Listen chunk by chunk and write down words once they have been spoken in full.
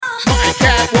My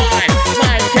cat why?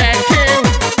 My cat kill.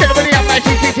 Everybody up my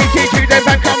TTTT. Then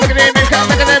back come look at him. Come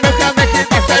look at him. Come make it.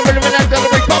 I say when I'm done,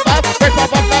 we pop up. We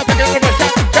pop up. Look at the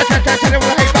shot. Touch. Hey,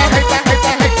 down. Hey, look at that big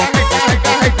sound. Hey, look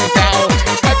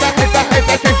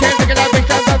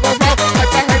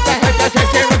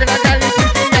at that guy.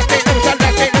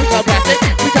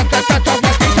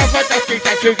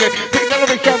 Too good. Pick another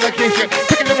big sound like this.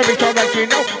 Pick another big sound like you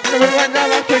know. Right now,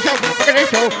 I'm push up. Look at this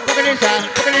show. Look at this out.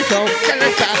 Look at this show. Tell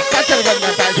us out. Back to the run.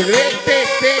 Back to the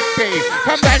big.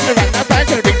 Come back to the run. Back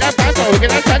to the big. Back to the look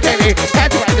at that Sunday. Back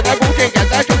to the run. Look at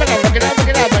that. Look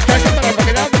at that. Look at that. Look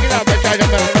at that. Look at that. Look at that. Look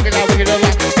at that. Look at that. Look at that. Look at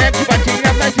that. Empty batting.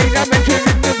 I'm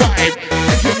entering the vibe.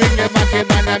 Entering the market,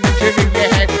 man. I'm entering your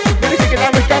head. Let me take it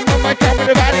out. I'm on my tongue with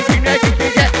the body. Keep that. Look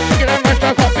at that. My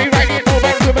stuff. Copyright it.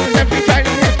 Over the women's empty time.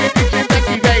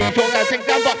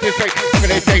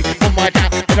 On my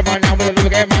top, and I'm now with a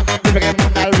look at my,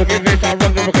 look at this, I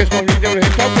run the request for me, do it,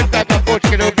 so put that up,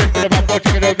 watch it over, put it up, watch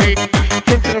it over me.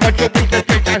 Come to the right, you'll be the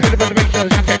straight, I heard about the make sure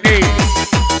that's technique.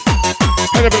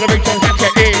 Heard about the make sure that's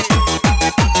technique.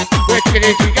 We're taking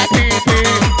it, we got PP.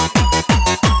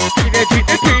 Taking it,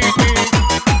 the PP.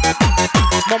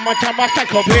 One more time, I start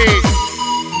complete.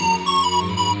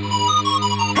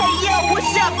 Hey yo,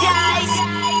 what's up, guys?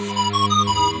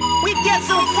 We've got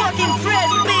some fucking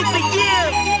fresh beats for you.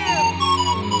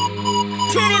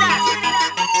 Turn it up.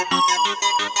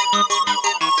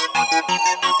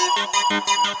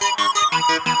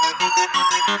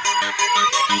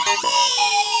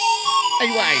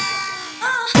 Anyway.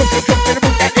 Jump to the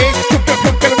moon that is. Jump to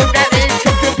the moon that is.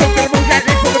 Jump to the moon that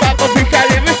is. What about the beat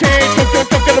that is missing? Jump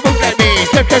to the moon that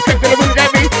is. Jump to the moon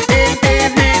that is.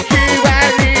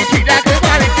 Individuality. Like a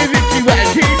body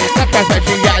individuality. That's my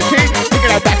speciality. Look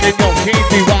at our back and no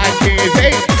TV.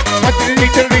 What do you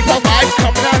need to reach our life?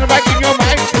 Coming out of back in your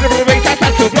mind. Whatever the race, that's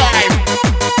sublime.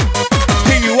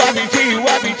 T-U-R-B,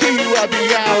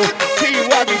 yo.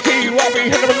 T-U-R-B,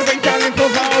 hit over the bass down in full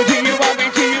power. T-U-R-B,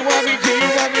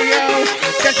 yo.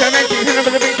 That's a man, hit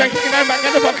over the bass down, kicking out back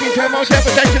in the fucking turbo.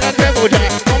 Devastation on turbo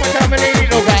time. One more time, and ain't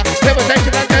no God.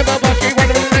 Devastation on turbo, busking. One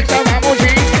over the next time, I'm OG.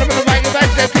 One over the mic, the back,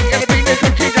 left, and the beat, the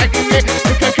switch, like you get.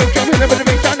 Jump, hit over the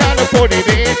bass down, on the 40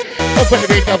 bit. Open the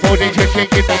bass down, 40, just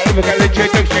shake it down. Look at the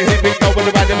chick, hit me, over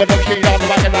the back, the shit on the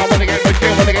back, and I wanna get my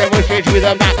shit with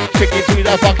the map. Stick it to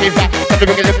the fucking back. Gotta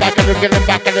bring it back, gotta bring it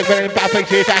back, gotta bring it back,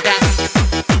 face it back.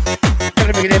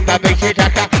 Gotta bring it back, face it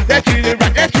back. Let's do the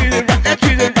right, let's do the right, let's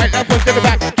do the right. Let's put the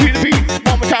back to the beat.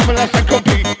 One more time, and let's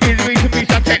complete. In the beat to be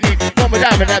some technique. One more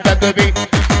time, and that's the beat.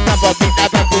 Number beat,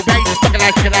 that's the beat. Fucking I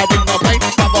stick it out with my play.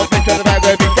 Number beat to the back,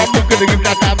 baby. I'm looking to you,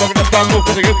 that's how I'm gonna start. Look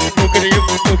at you, look at you,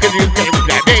 look at you, get it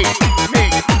back. Me.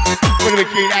 What do we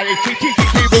see that is? T-T-T,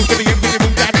 move to the you,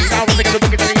 move down. Now we're gonna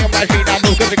look at the machine. I'm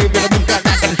looking to you, gonna move down.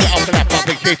 Not gonna shut up and up,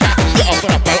 big shit. Shut up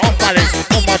and up, on my leg.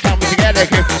 One more time, we're together.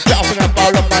 Shut up and up,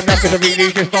 all up my neck. Cause I really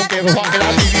just don't give a fuck. And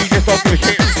I really just don't give a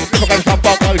shit. Never gonna stop,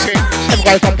 fuck all the shit. Never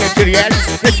gonna stop to the end.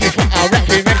 This is what I'm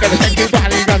wrecking. Never gonna send you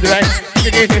body around the end.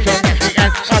 Chicken is this on next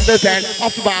weekend. Understand,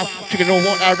 off the mouth. Chicken don't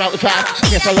want out the top.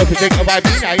 Yes, I love to think about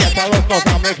me now. Yes, I love no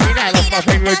time like me now. That's my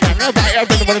favorite genre. I've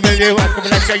been the video. I'm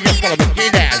coming at you. Yes, gonna make you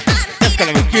dance. Yes,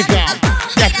 gonna make you jump.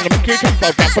 Yes, gonna make you jump.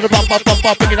 Put it up,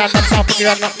 pick it on up, pick it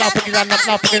on up, pick it on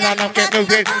up, pick it on up, get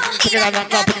moving. Pick it on up,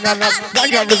 pick it on up. One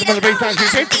yard rhythm on the bass line.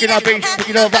 Pick it up, bass, pick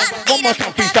it up. One more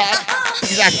time, please start.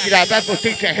 Pick it out, that's what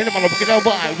teacher. Hit him on the pick it up,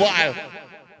 wild.